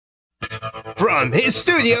from his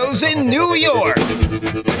studios in New York.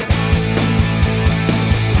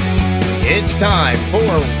 It's time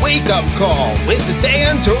for Wake Up Call with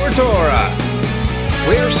Dan Tortora,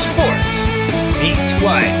 where sports meets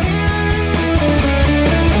life.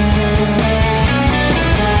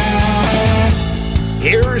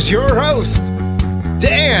 Here's your host,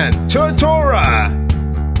 Dan Tortora.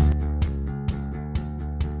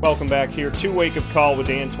 Welcome back here to Wake Up Call with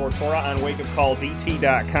Dan Tortora on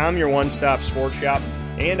wakeupcalldt.com, your one-stop sports shop,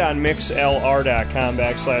 and on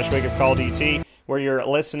mixlr.com/wakeupcalldt, where you're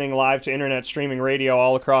listening live to internet streaming radio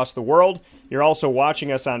all across the world. You're also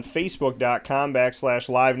watching us on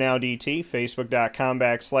facebook.com/livenowdt,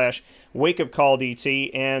 facebook.com/wakeupcalldt,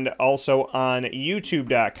 and also on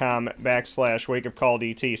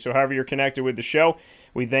youtube.com/wakeupcalldt. So however you're connected with the show,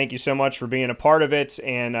 we thank you so much for being a part of it,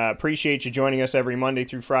 and appreciate you joining us every Monday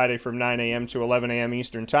through Friday from 9 a.m. to 11 a.m.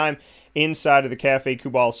 Eastern Time inside of the Cafe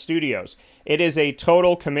Kubal studios. It is a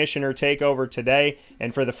total commissioner takeover today,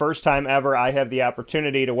 and for the first time ever, I have the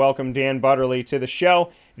opportunity to welcome Dan Butterly to the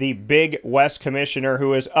show, the Big West Commissioner,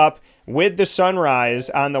 who is up with the sunrise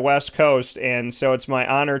on the West Coast, and so it's my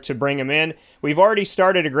honor to bring him in. We've already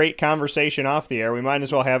started a great conversation off the air. We might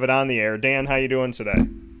as well have it on the air. Dan, how you doing today?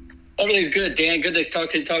 Everything's good, Dan. Good to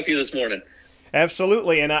talk to you this morning.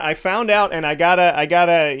 Absolutely, and I found out, and I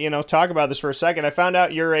gotta talk about this for a second. I found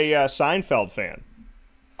out you're a Seinfeld fan.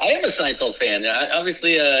 I am a Seinfeld fan. I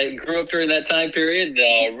obviously grew up during that time period.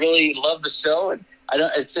 Really love the show, and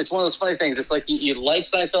it's one of those funny things. It's like you like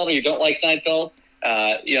Seinfeld or you don't like Seinfeld.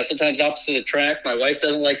 Sometimes opposite attract. My wife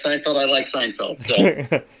doesn't like Seinfeld. I like Seinfeld. So,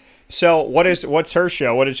 so what's her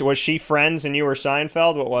show? Was she Friends and you were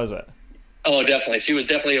Seinfeld? What was it? Oh, definitely. She was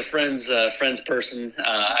definitely a Friends person.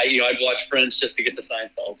 I'd watch Friends just to get to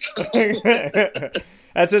Seinfeld. So.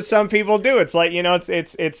 That's what some people do. It's like,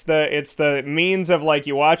 it's the means of, like,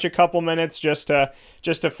 you watch a couple minutes just to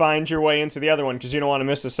find your way into the other one because you don't want to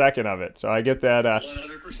miss a second of it. So I get that.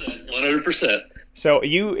 100%. So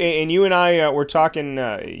you and I were talking.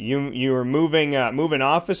 You were moving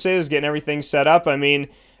offices, getting everything set up. I mean.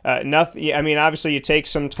 Nothing. I mean, obviously, you take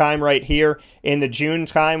some time right here in the June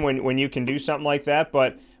time when you can do something like that.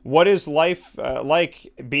 But what is life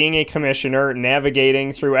like being a commissioner,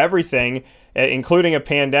 navigating through everything, including a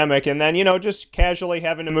pandemic, and then just casually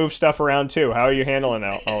having to move stuff around too? How are you handling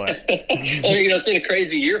all that? It's been a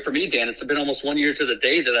crazy year for me, Dan. It's been almost 1 year to the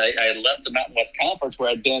day that I had left the Mountain West Conference, where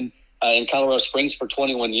I'd been in Colorado Springs for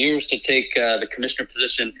 21 years, to take the commissioner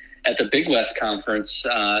position at the Big West Conference,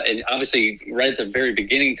 and obviously right at the very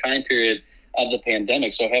beginning time period of the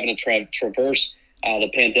pandemic. So having to traverse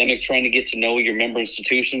the pandemic, trying to get to know your member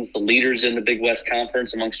institutions, the leaders in the Big West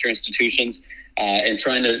Conference amongst your institutions, and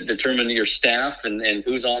trying to determine your staff and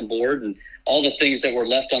who's on board and all the things that were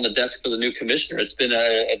left on the desk for the new commissioner. It's been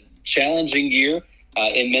a challenging year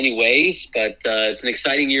in many ways, but it's an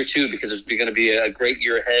exciting year too, because there's going to be a great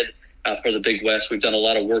year ahead for the Big West. We've done a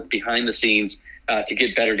lot of work behind the scenes to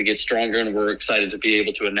get better, to get stronger, and we're excited to be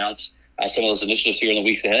able to announce some of those initiatives here in the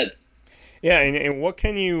weeks ahead. Yeah, and what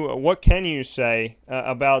can you say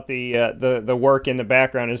about the work in the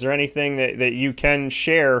background? Is there anything that you can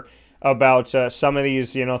share about some of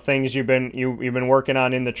these things you've been working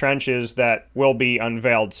on in the trenches that will be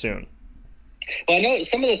unveiled soon? Well, I know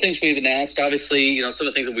some of the things we've announced, obviously, some of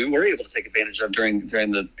the things that we were able to take advantage of during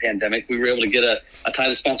the pandemic. We were able to get a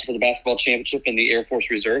title sponsor for the basketball championship in the Air Force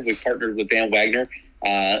Reserve. We partnered with Van Wagner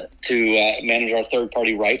to manage our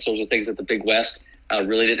third-party rights. Those are things that the Big West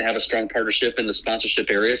really didn't have a strong partnership in the sponsorship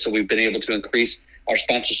area. So we've been able to increase our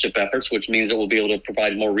sponsorship efforts, which means that we'll be able to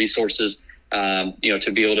provide more resources, to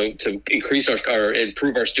be able to increase our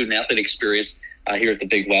improve our student-athlete experience here at the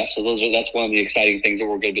Big West. So that's one of the exciting things that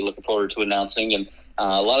we're going to be looking forward to announcing. And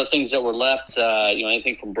a lot of things that were left,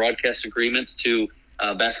 anything from broadcast agreements to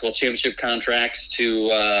basketball championship contracts to,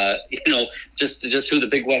 just who the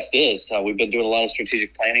Big West is. We've been doing a lot of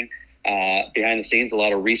strategic planning behind the scenes, a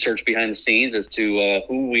lot of research behind the scenes as to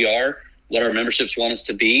who we are, what our memberships want us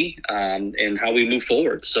to be, and how we move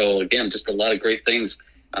forward. So, again, just a lot of great things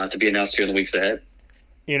to be announced here in the weeks ahead.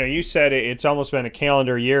 You said it's almost been a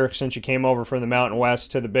calendar year since you came over from the Mountain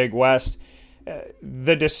West to the Big West.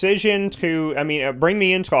 The decision to, bring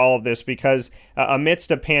me into all of this, because amidst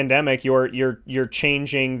a pandemic, you're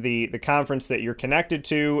changing the conference that you're connected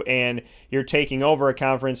to, and you're taking over a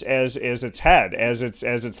conference as its head, as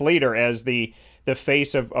its leader, as the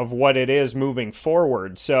face of what it is moving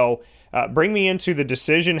forward. So bring me into the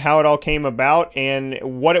decision, how it all came about, and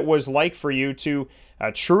what it was like for you to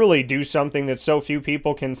truly do something that so few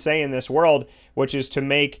people can say in this world, which is to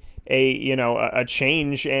make a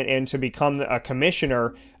change and to become a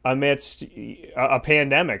commissioner amidst a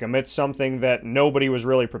pandemic, amidst something that nobody was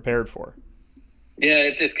really prepared for. Yeah,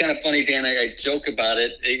 it's kind of funny, Dan. I joke about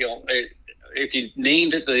it. If you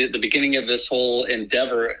named it the beginning of this whole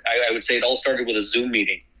endeavor, I would say it all started with a Zoom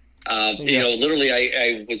meeting. Literally,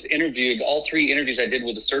 I was interviewed. All 3 interviews I did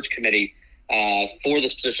with the search committee for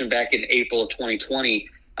this position back in April of 2020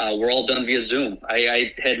 were all done via Zoom.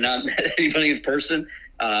 I had not met anybody in person.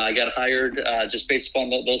 I got hired just based upon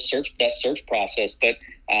that search process. But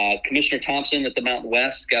Commissioner Thompson at the Mountain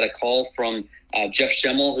West got a call from Jeff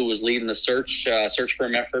Schemmel, who was leading the search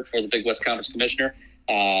firm effort for the Big West Conference Commissioner.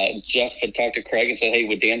 Jeff had talked to Craig and said, "Hey,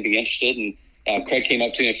 would Dan be interested?" And Craig came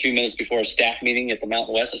up to me a few minutes before a staff meeting at the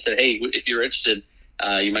Mountain West and said, "Hey, if you're interested,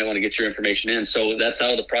 you might want to get your information in." So that's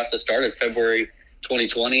how the process started. February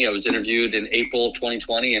 2020. I was interviewed in April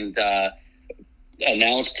 2020 and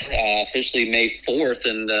announced officially May 4th.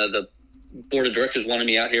 And the board of directors wanted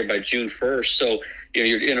me out here by June 1st. So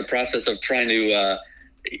you're in a process of trying to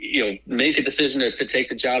make a decision to take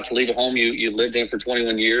the job, to leave a home you lived in for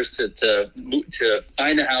 21 years, to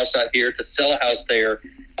find a house out here, to sell a house there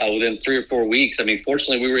within 3 or 4 weeks. I mean,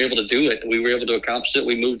 fortunately, we were able to do it. We were able to accomplish it.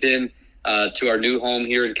 We moved in to our new home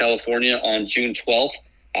here in California on June 12th,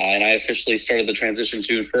 and I officially started the transition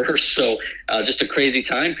June 1st. So just a crazy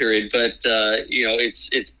time period, but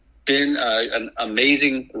it's been an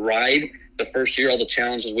amazing ride. The first year, all the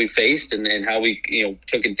challenges we faced, and how we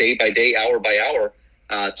took it day by day, hour by hour,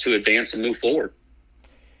 to advance and move forward.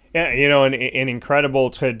 Yeah, and incredible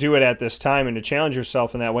to do it at this time and to challenge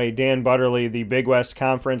yourself in that way. Dan Butterly, the Big West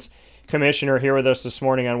Conference Commissioner, here with us this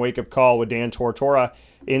morning on Wake Up Call with Dan Tortora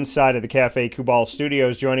inside of the Cafe Kubal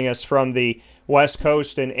Studios, joining us from the West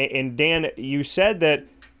Coast. And Dan, you said that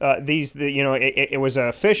it was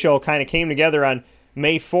official, kind of came together on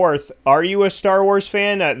May 4th. Are you a Star Wars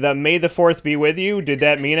fan? The May the 4th be with you. Did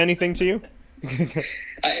that mean anything to you?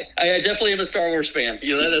 I definitely am a Star Wars fan.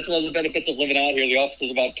 That's one of the benefits of living out here. The office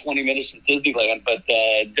is about 20 minutes from Disneyland, but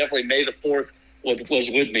definitely May the 4th was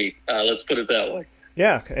with me. Let's put it that way.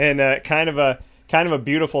 Yeah, and kind of a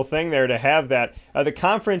beautiful thing there to have that. The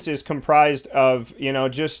conference is comprised of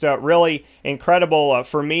just really incredible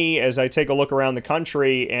for me as I take a look around the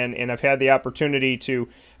country, and I've had the opportunity to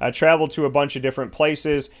travel to a bunch of different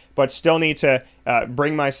places, but still need to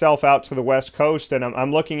bring myself out to the West Coast, and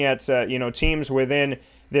I'm looking at teams within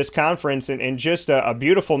this conference, and just a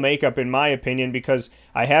beautiful makeup in my opinion, because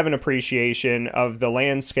I have an appreciation of the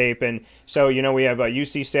landscape. And so we have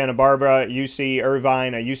UC Santa Barbara, UC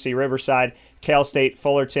Irvine, UC Riverside, Cal State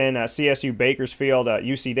Fullerton, CSU Bakersfield,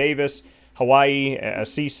 UC Davis, Hawaii,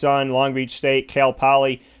 CSUN, Long Beach State, Cal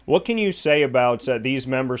Poly. What can you say about these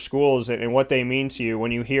member schools and what they mean to you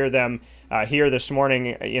when you hear them here this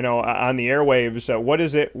morning, on the airwaves?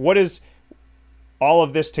 What is all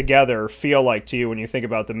of this together feel like to you when you think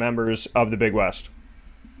about the members of the Big West?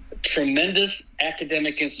 Tremendous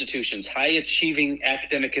academic institutions, high-achieving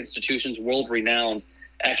academic institutions, world-renowned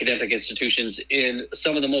academic institutions in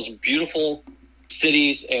some of the most beautiful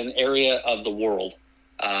cities and area of the world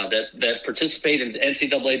that participate in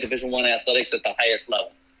NCAA Division I athletics at the highest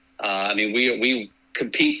level. We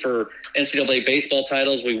compete for NCAA baseball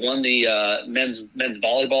titles. We won the men's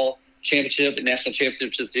volleyball championship, national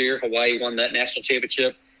championship this year. Hawaii won that national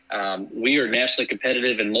championship. We are nationally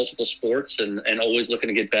competitive in multiple sports and always looking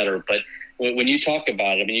to get better. But when you talk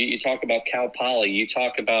about it, you talk about Cal Poly, you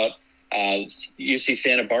talk about UC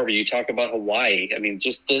Santa Barbara, you talk about Hawaii.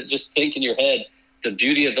 Just think in your head the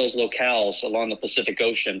beauty of those locales along the Pacific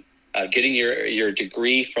Ocean. Getting your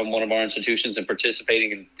degree from one of our institutions and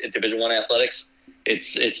participating in Division I athletics,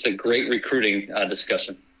 it's a great recruiting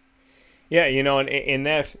discussion. Yeah, and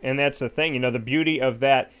that's the thing. The beauty of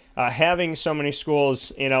that, having so many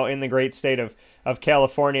schools, in the great state of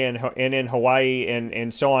California and in Hawaii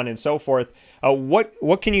and so on and so forth.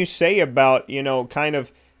 What can you say about kind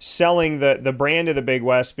of selling the brand of the Big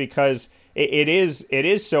West, because it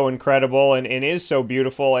is so incredible and is so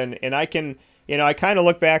beautiful, and I can I kind of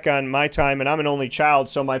look back on my time, and I'm an only child,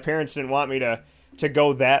 so my parents didn't want me to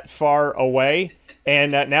go that far away.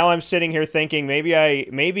 And now I'm sitting here thinking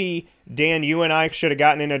maybe Dan, you and I should have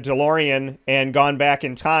gotten in a DeLorean and gone back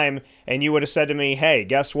in time, and you would have said to me, "Hey,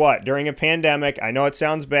 guess what? During a pandemic, I know it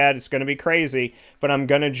sounds bad, it's going to be crazy, but I'm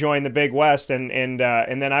going to join the Big West," and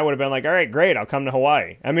then I would have been like, "All right, great, I'll come to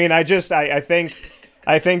Hawaii." I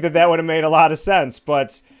think that would have made a lot of sense,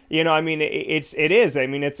 but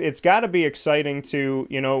it's got to be exciting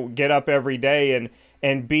to get up every day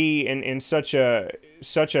and be in such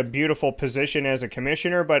a beautiful position as a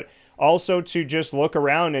commissioner, but also to just look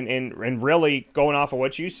around and really, going off of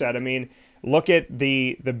what you said, look at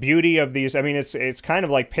the beauty of these. It's kind of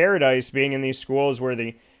like paradise being in these schools where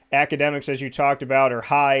the academics, as you talked about, are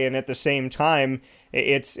high, and at the same time,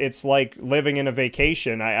 it's like living in a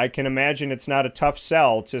vacation. I can imagine it's not a tough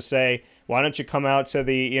sell to say, why don't you come out to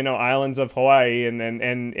the islands of Hawaii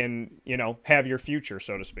and have your future,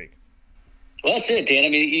 so to speak. Well, that's it, Dan. I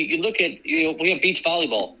mean, you look at we have beach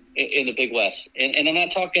volleyball in the Big West, and I'm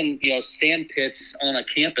not talking sand pits on a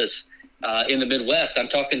campus in the Midwest. I'm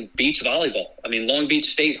talking beach volleyball. I mean, Long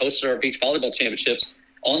Beach State hosted our beach volleyball championships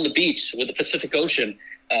on the beach with the Pacific Ocean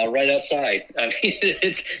right outside. I mean,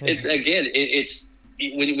 it's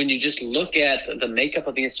when you just look at the makeup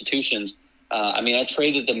of the institutions. I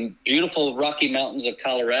traded the beautiful Rocky Mountains of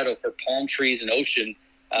Colorado for palm trees and ocean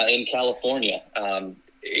in California.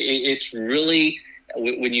 It's really,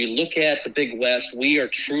 when you look at the Big West, we are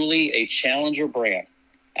truly a challenger brand.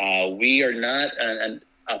 We are not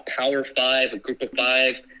a Power Five, a Group of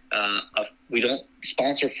Five. We don't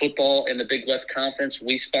sponsor football in the Big West Conference.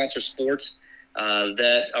 We sponsor sports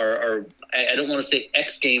that are I don't want to say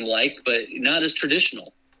X game like, but not as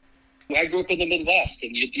traditional. I grew up in the Midwest,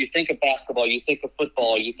 and you think of basketball, you think of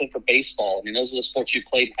football, you think of baseball. I mean, those are the sports you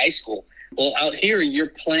played in high school. Well, out here,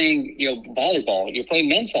 you're playing, volleyball. You're playing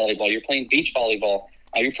men's volleyball. You're playing beach volleyball.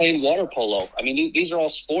 You're playing water polo. I mean, these are all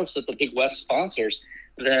sports that the Big West sponsors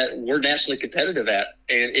that we're nationally competitive at,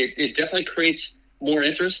 and it definitely creates more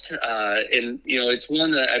interest. And it's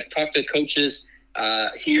one that I've talked to coaches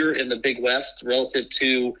here in the Big West relative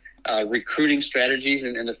to recruiting strategies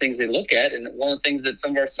and the things they look at. And one of the things that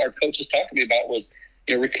some of our coaches talked to me about was,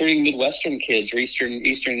 recruiting Midwestern kids or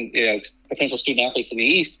Eastern potential student athletes in the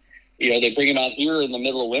East. They bring them out here in the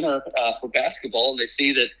middle of winter for basketball, and they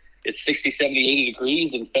see that it's 60, 70, 80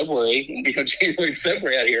 degrees in February, January and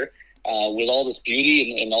February out here with all this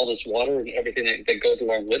beauty and all this water and everything that goes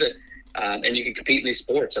along with it. And you can compete in these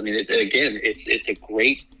sports. I mean, it's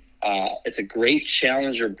a great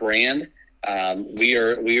challenger brand. We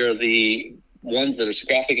are the ones that are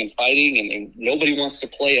scrapping and fighting, and nobody wants to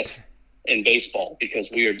play us in baseball because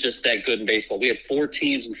we are just that good in baseball. We had 4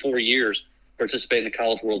 teams in 4 years participate in the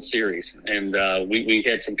College World Series, and we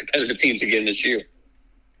had some competitive teams again this year.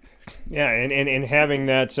 Yeah, and having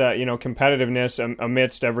that competitiveness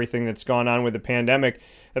amidst everything that's gone on with the pandemic,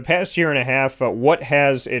 the past year and a half, what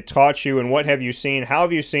has it taught you, and what have you seen? How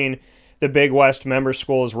have you seen the Big West member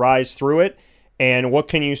schools rise through it? And what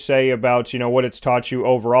can you say about what it's taught you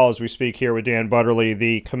overall as we speak here with Dan Butterly,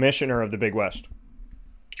 the commissioner of the Big West?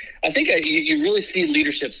 I think you really see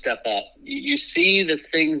leadership step up. You see the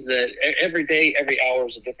things that every day, every hour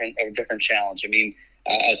is a different challenge. I mean,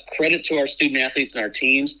 credit to our student athletes and our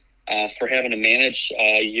teams for having to manage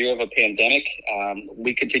a year of a pandemic.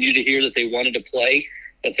 We continue to hear that they wanted to play,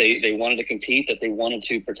 that they wanted to compete, that they wanted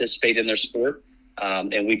to participate in their sport.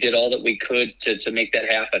 And we did all that we could to make that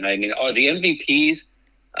happen. I mean, the MVPs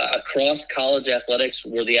across college athletics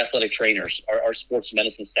were the athletic trainers, our sports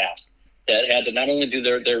medicine staffs that had to not only do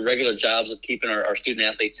their regular jobs of keeping our student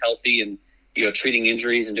athletes healthy and treating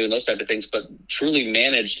injuries and doing those type of things, but truly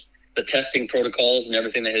managed the testing protocols and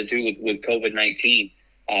everything that had to do with COVID-19.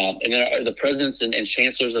 And then the presidents and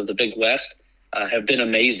chancellors of the Big West have been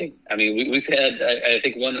amazing. I mean, we've had, I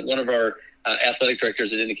think one of our athletic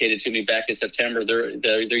directors had indicated to me back in September,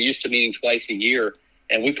 they're used to meeting twice a year,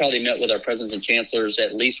 and we probably met with our presidents and chancellors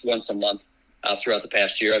at least once a month throughout the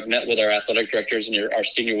past year. I've met with our athletic directors and our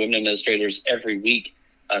senior women administrators every week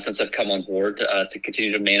since I've come on board to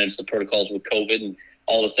continue to manage the protocols with COVID and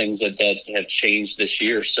all the things that have changed this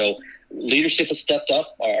year. So leadership has stepped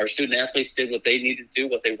up. Our student athletes did what they needed to do,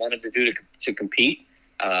 what they wanted to do to compete.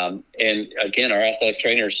 And again, our athletic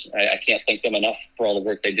trainers, I can't thank them enough for all the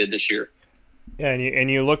work they did this year. Yeah,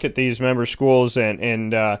 and you look at these member schools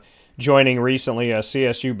and joining recently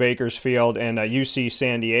CSU Bakersfield and UC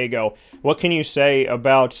San Diego. What can you say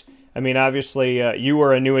about, I mean, obviously you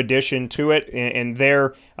were a new addition to it and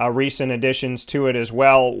their recent additions to it as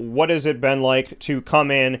well. What has it been like to come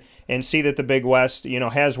in and see that the Big West,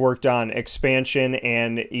 has worked on expansion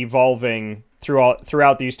and evolving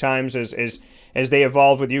throughout these times as they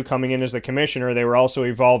evolved with you coming in as the commissioner, they were also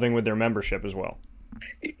evolving with their membership as well?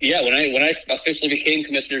 Yeah, when I officially became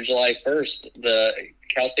commissioner July 1st, the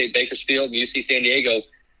Cal State Bakersfield and UC San Diego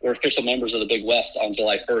were official members of the Big West on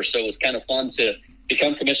July 1st. So it was kind of fun to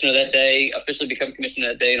become commissioner that day, officially become commissioner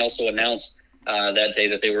that day, and also announce that day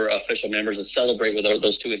that they were official members and celebrate with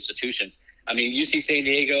those two institutions. I mean, UC San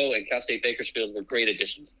Diego and Cal State Bakersfield were great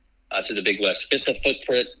additions to the Big West. Fit the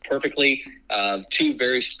footprint perfectly. Two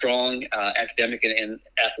very strong academic and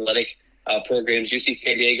athletic programs. UC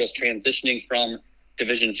San Diego's transitioning from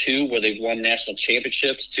Division II, where they've won national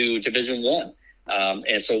championships, to Division I,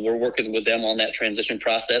 And so we're working with them on that transition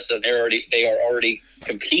process, and they are already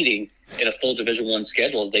competing in a full Division I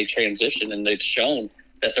schedule as they transition, and they've shown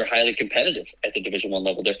that they're highly competitive at the Division I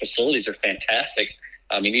level. Their facilities are fantastic.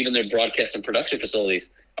 I mean, even their broadcast and production facilities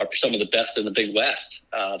are some of the best in the Big West.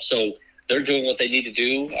 So they're doing what they need to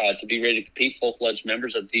do to be ready to compete, full-fledged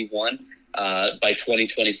members of D1 by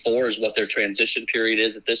 2024 is what their transition period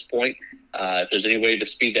is at this point. If there's any way to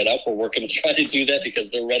speed that up, we're working to try to do that because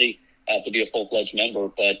they're ready to be a full-fledged member.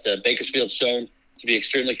 But Bakersfield's shown to be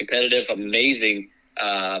extremely competitive, amazing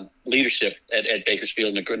leadership at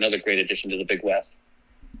Bakersfield, and another great addition to the Big West.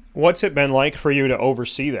 What's it been like for you to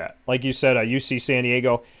oversee that? Like you said, UC San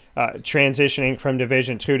Diego transitioning from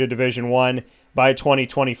Division II to Division I by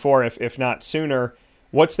 2024, if not sooner.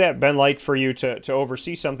 What's that been like for you to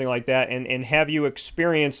oversee something like that? And have you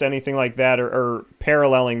experienced anything like that or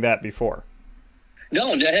paralleling that before?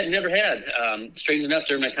 No, I had never had. Strange enough,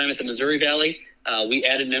 during my time at the Missouri Valley, we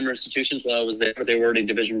added member institutions while I was there. They were already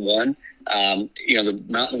Division I. The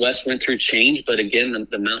Mountain West went through change, but again,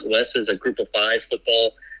 the Mountain West is a Group of 5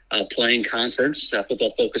 football playing conference,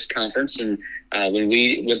 football-focused conference. And when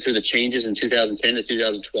we went through the changes in 2010 to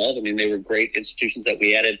 2012, I mean, they were great institutions that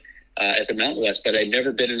we added at the Mountain West, but I'd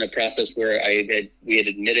never been in a process where we had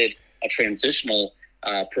admitted a transitional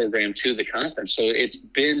program to the conference. So it's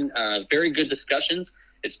been very good discussions.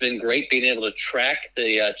 It's been great being able to track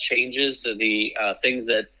the changes, the things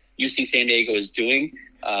that UC San Diego is doing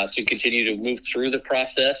to continue to move through the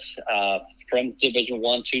process from Division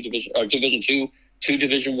I to Division II to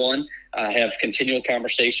Division I. Have continual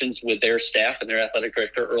conversations with their staff and their athletic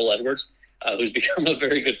director, Earl Edwards, who's become a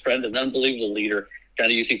very good friend, an unbelievable leader down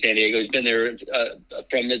at UC San Diego. He's been there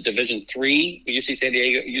from the Division III. UC San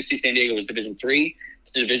Diego was Division III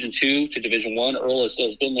to Division II to Division I. Earl has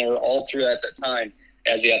been there all throughout that time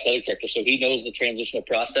as the athletic director, so he knows the transitional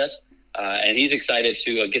process, and he's excited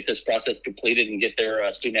to get this process completed and get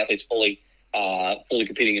their student athletes fully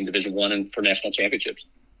competing in Division I and for national championships.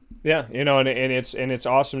 Yeah, and it's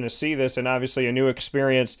awesome to see this, and obviously a new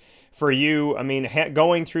experience for you. I mean,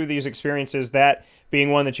 going through these experiences, that being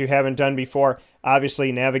one that you haven't done before,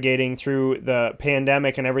 obviously navigating through the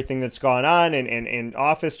pandemic and everything that's gone on and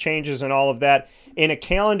office changes and all of that. In a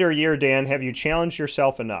calendar year, Dan, have you challenged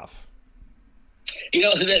yourself enough?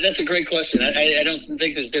 That's a great question. I don't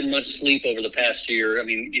think there's been much sleep over the past year. I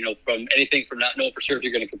mean, from anything from not knowing for sure if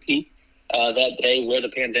you're going to compete that day, where the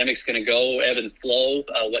pandemic's going to go, ebb and flow,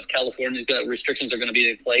 what California's restrictions are going to be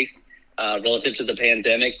in place relative to the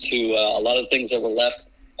pandemic, to a lot of things that were left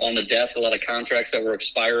on the desk, a lot of contracts that were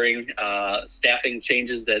expiring, staffing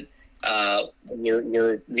changes that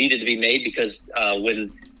were needed to be made because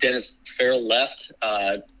when Dennis Farrell left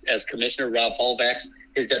as commissioner, Rob Hallvax,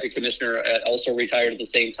 his deputy commissioner, also retired at the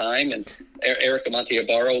same time, and Erica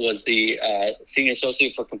Montiabaro was the senior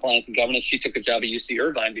associate for compliance and governance. She took a job at UC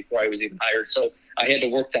Irvine before I was even hired, so I had to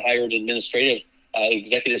work to hire an administrative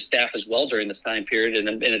executive staff as well during this time period,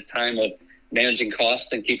 and in a time of managing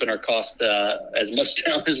costs and keeping our costs as much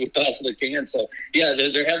down as we possibly can. So, yeah,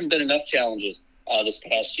 there haven't been enough challenges this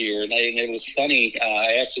past year, and it was funny.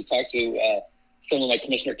 I actually talked to some of my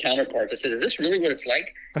commissioner counterparts. I said, "Is this really what it's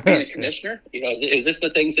like being a commissioner? Is this the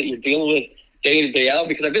things that you're dealing with day in and day out?"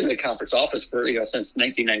 Because I've been in the conference office for since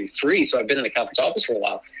 1993, so I've been in the conference office for a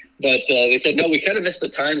while. But they said, "No, we kind of miss the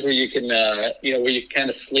times where you can, where you kind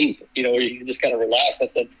of sleep, where you can just kind of relax." I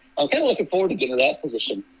said, "I'm kind of looking forward to getting to that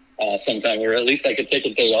position sometime, where at least I could take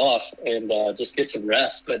a day off and just get some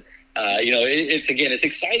rest." But it's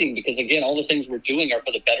exciting because again, all the things we're doing are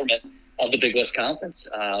for the betterment of the Big West Conference.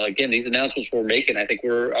 Again, these announcements we're making, I think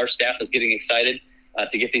our staff is getting excited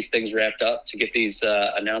to get these things wrapped up, to get these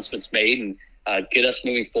announcements made, and get us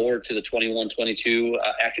moving forward to the 21-22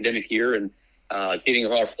 academic year, and getting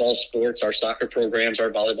our fall sports, our soccer programs,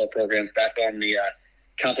 our volleyball programs back on the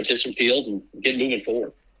competition field and get moving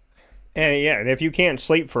forward. And if you can't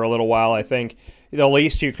sleep for a little while, I think the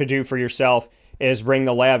least you could do for yourself is bring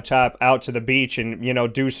the laptop out to the beach and,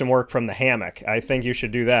 do some work from the hammock. I think you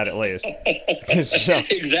should do that at least.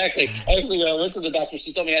 Exactly. Actually, I went to the doctor.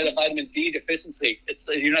 She told me I had a vitamin D deficiency. It's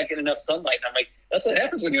you're not getting enough sunlight. And I'm like, that's what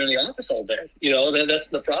happens when you're in the office all day. That's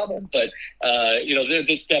the problem. But,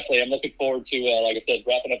 it's definitely, I'm looking forward to, like I said,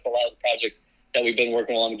 wrapping up a lot of the projects that we've been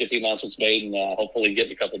working on and get the announcements made, and hopefully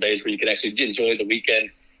get a couple of days where you can actually enjoy the weekend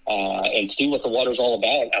and see what the water's all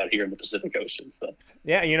about out here in the Pacific Ocean. So.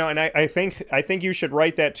 Yeah, and I think you should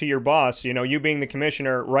write that to your boss. You being the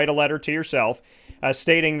commissioner, write a letter to yourself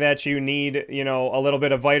stating that you need, a little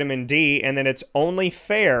bit of vitamin D, and then it's only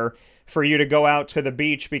fair for you to go out to the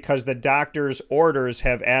beach because the doctor's orders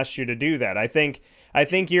have asked you to do that. I think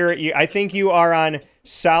you are on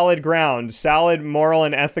solid ground, solid moral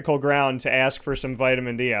and ethical ground to ask for some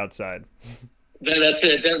vitamin D outside. That's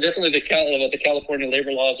it. Definitely the California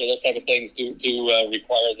labor laws or those type of things do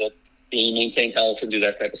require that you maintain health and do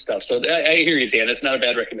that type of stuff. So I hear you, Dan. It's not a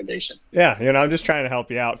bad recommendation. Yeah, I'm just trying to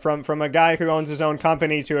help you out. From a guy who owns his own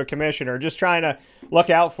company to a commissioner, just trying to look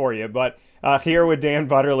out for you. But here with Dan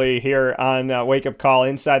Butterly here on Wake Up Call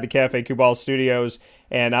inside the Cafe Kubal studios,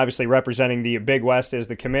 and obviously representing the Big West as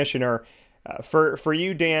the commissioner. For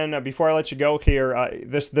you, Dan, before I let you go here,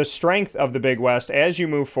 the strength of the Big West as you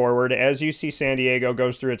move forward, as you see San Diego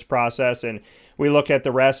goes through its process, and we look at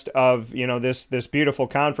the rest of this beautiful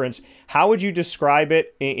conference. How would you describe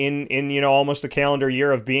it in almost a calendar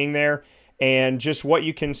year of being there, and just what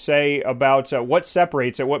you can say about what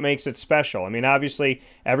separates it, what makes it special? I mean, obviously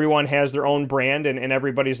everyone has their own brand, and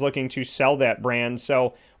everybody's looking to sell that brand.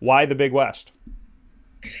 So why the Big West?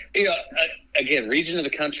 Again, region of the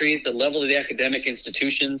country, the level of the academic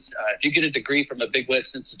institutions. If you get a degree from a Big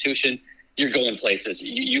West institution, you're going places.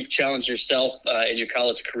 You've challenged yourself in your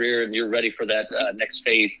college career, and you're ready for that next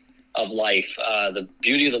phase of life. The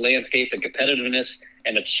beauty of the landscape, the competitiveness,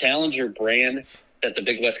 and the challenger brand that the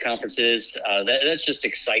Big West Conference is, that's just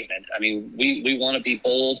excitement. I mean, we want to be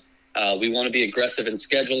bold. We want to be aggressive in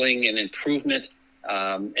scheduling and improvement,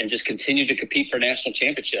 and just continue to compete for national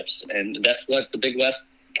championships. And that's what the Big West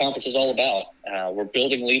Conference is all about. We're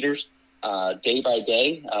building leaders day by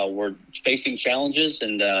day. We're facing challenges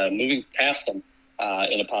and moving past them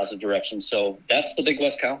in a positive direction. So that's the Big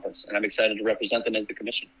West Conference, and I'm excited to represent them as the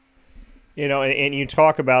commission. And you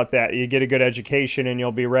talk about that. You get a good education, and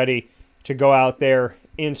you'll be ready to go out there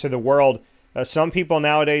into the world. Some people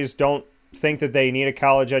nowadays don't think that they need a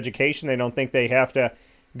college education. They don't think they have to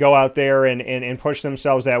go out there and push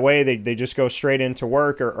themselves that way. They just go straight into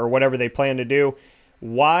work or whatever they plan to do.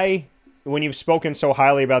 Why, when you've spoken so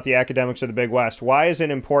highly about the academics of the Big West, why is it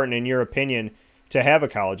important, in your opinion, to have a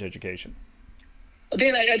college education? Well,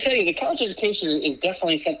 Dan, I tell you, the college education is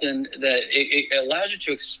definitely something that it allows you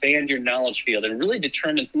to expand your knowledge field and really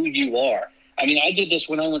determine who you are. I mean, I did this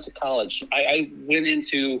when I went to college. I went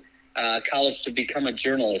into college to become a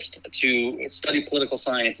journalist, to study political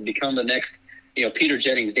science, and become the next, Peter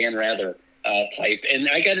Jennings, Dan Rather type. And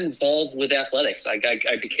I got involved with athletics. I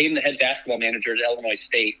became the head basketball manager at Illinois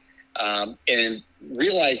State, and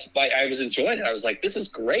realized I was enjoying it. I was like, this is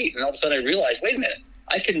great. And all of a sudden I realized, wait a minute,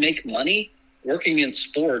 I can make money working in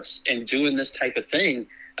sports and doing this type of thing.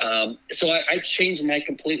 So I changed my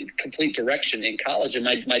complete direction in college. And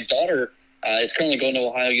my daughter is currently going to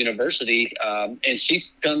Ohio University, and she's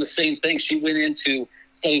done the same thing. She went into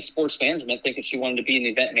study sports management thinking she wanted to be in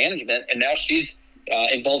event management, and now she's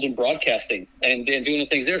involved in broadcasting and doing the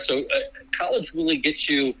things there. So college really gets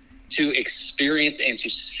you to experience and to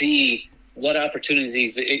see what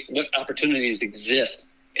opportunities exist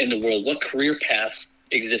in the world, what career paths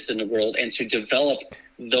exist in the world, and to develop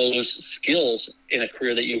those skills in a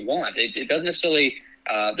career that you want. It doesn't necessarily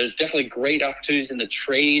there's definitely great opportunities in the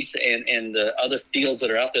trades and the other fields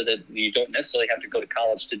that are out there that you don't necessarily have to go to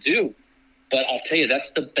college to do. But I'll tell you,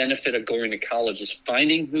 that's the benefit of going to college, is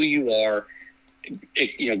finding who you are,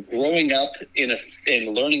 growing up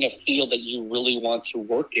in learning a field that you really want to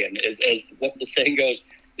work in. As what the saying goes,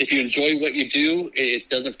 if you enjoy what you do, it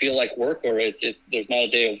doesn't feel like work, or there's not a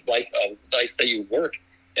day of life that you work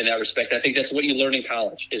in that respect. I think that's what you learn in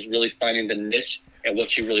college, is really finding the niche and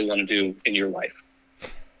what you really want to do in your life.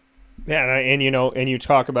 Yeah, and you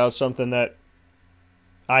talk about something that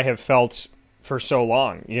I have felt for so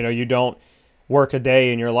long. You don't work a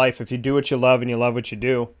day in your life. If you do what you love and you love what you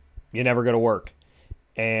do, you never go to work.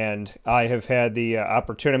 And I have had the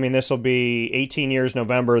opportunity. I mean, this will be 18 years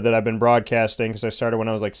November that I've been broadcasting, because I started when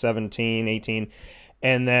I was like 17, 18.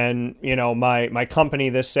 And then, my company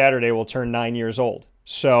this Saturday will turn 9 years old.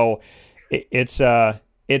 So it's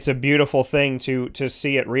a beautiful thing to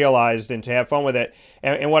see it realized and to have fun with it.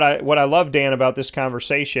 And what I love, Dan, about this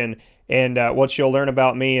conversation, and what you'll learn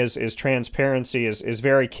about me is transparency is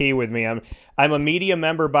very key with me. I'm a media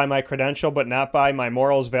member by my credential, but not by my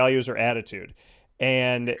morals, values, or attitude.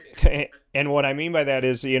 And what I mean by that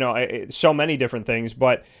is, so many different things.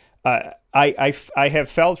 But I have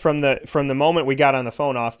felt from the moment we got on the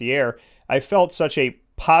phone off the air, I felt such a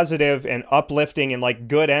positive and uplifting and like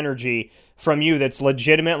good energy from you that's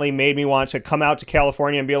legitimately made me want to come out to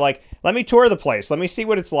California and be like, let me tour the place. Let me see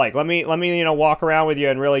what it's like. Let me walk around with you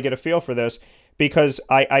and really get a feel for this, because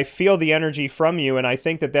I feel the energy from you, and I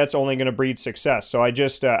think that that's only going to breed success. So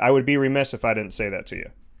I would be remiss if I didn't say that to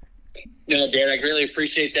you. No, Dan, I greatly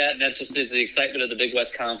appreciate that, and that's just the excitement of the Big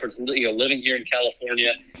West Conference. And living here in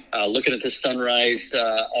California, looking at the sunrise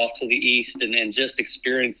off to the east, and just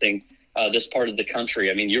experiencing this part of the country.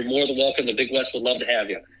 I mean, you're more than welcome. The Big West would love to have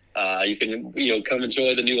you. You can come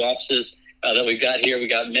enjoy the new offices that we've got here. We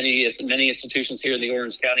got many institutions here in the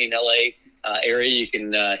Orange County and LA area. You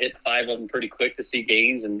can hit 5 of them pretty quick to see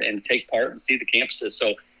games and take part and see the campuses.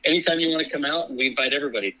 So anytime you want to come out, we invite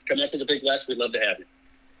everybody. Come out to the Big West. We'd love to have you.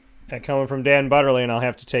 Coming from Dan Butterly, and I'll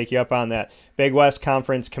have to take you up on that. Big West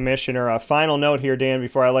Conference Commissioner. A final note here, Dan,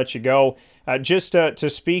 before I let you go, just to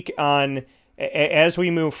speak on, as we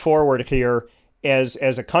move forward here, as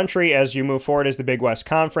a country, as you move forward as the Big West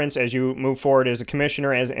Conference, as you move forward as a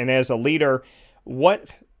commissioner and as a leader, what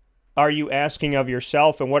are you asking of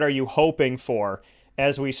yourself, and what are you hoping for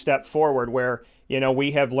as we step forward, where,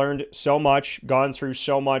 we have learned so much, gone through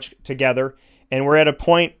so much together, and we're at a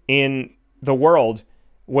point in the world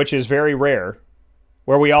which is very rare,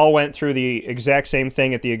 where we all went through the exact same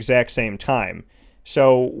thing at the exact same time.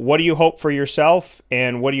 So what do you hope for yourself,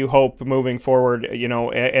 and what do you hope moving forward,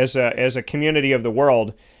 as a community of the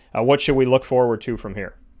world, what should we look forward to from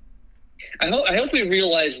here? I hope we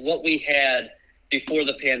realize what we had before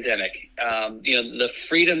the pandemic. The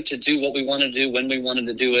freedom to do what we want to do when we wanted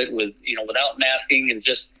to do it, without masking, and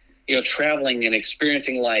just, traveling and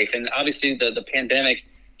experiencing life. And obviously the pandemic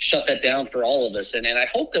shut that down for all of us. And I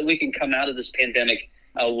hope that we can come out of this pandemic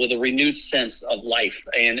with a renewed sense of life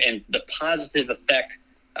and the positive effect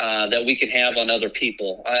that we can have on other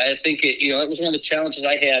people. I think it was one of the challenges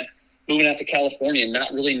I had moving out to California and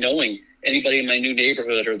not really knowing anybody in my new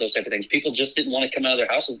neighborhood or those type of things. People just didn't want to come out of their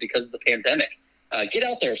houses because of the pandemic. Get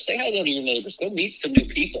out there, say hi to your neighbors, go meet some new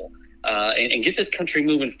people, and get this country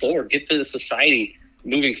moving forward, get the society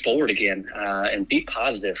moving forward again, and be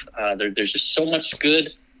positive. There's just so much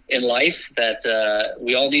good in life that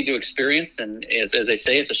we all need to experience, and as they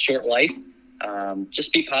say, it's a short life.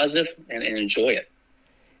 Just be positive and enjoy it.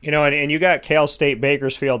 And you got Cal State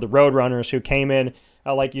Bakersfield, the Roadrunners, who came in,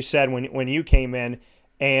 like you said, when you came in,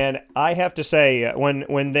 and I have to say,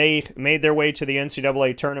 when they made their way to the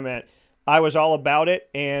NCAA tournament, I was all about it,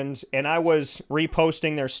 and I was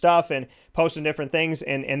reposting their stuff and posting different things,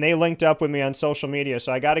 and they linked up with me on social media.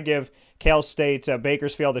 So I got to give Cal State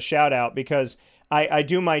Bakersfield a shout out, because I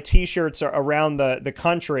do my T-shirts around the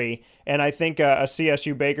country, and I think a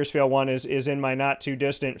CSU Bakersfield one is in my not too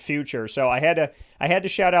distant future. So I had to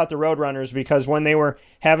shout out the Roadrunners, because when they were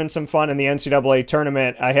having some fun in the NCAA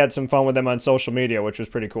tournament, I had some fun with them on social media, which was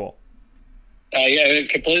pretty cool. Yeah, I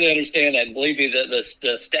completely understand that. And believe me,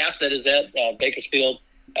 the staff that is at Bakersfield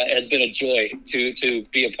has been a joy to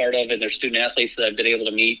be a part of, and their student athletes that I've been able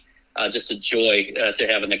to meet. Just a joy to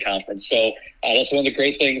have in the conference. So that's one of the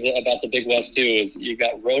great things about the Big West too, is you've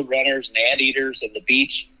got Roadrunners and Anteaters and the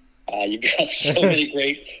Beach. You've got so many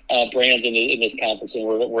great brands in this conference, and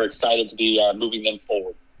we're excited to be moving them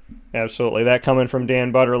forward. Absolutely. That coming from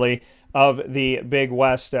Dan Butterly of the Big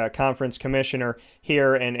West Conference Commissioner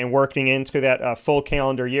here, and working into that full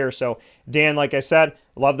calendar year. So, Dan, like I said,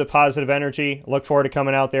 love the positive energy. Look forward to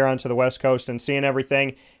coming out there onto the West Coast and seeing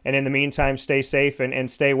everything. And in the meantime, stay safe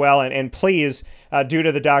and stay well. And please, due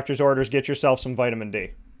to the doctor's orders, get yourself some vitamin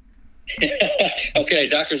D. Okay,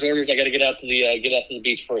 doctor's orders. I got to get out to the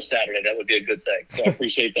beach for a Saturday. That would be a good thing. So I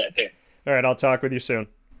appreciate that, Dan. All right, I'll talk with you soon.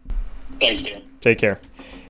 Thanks, Dan. Take care.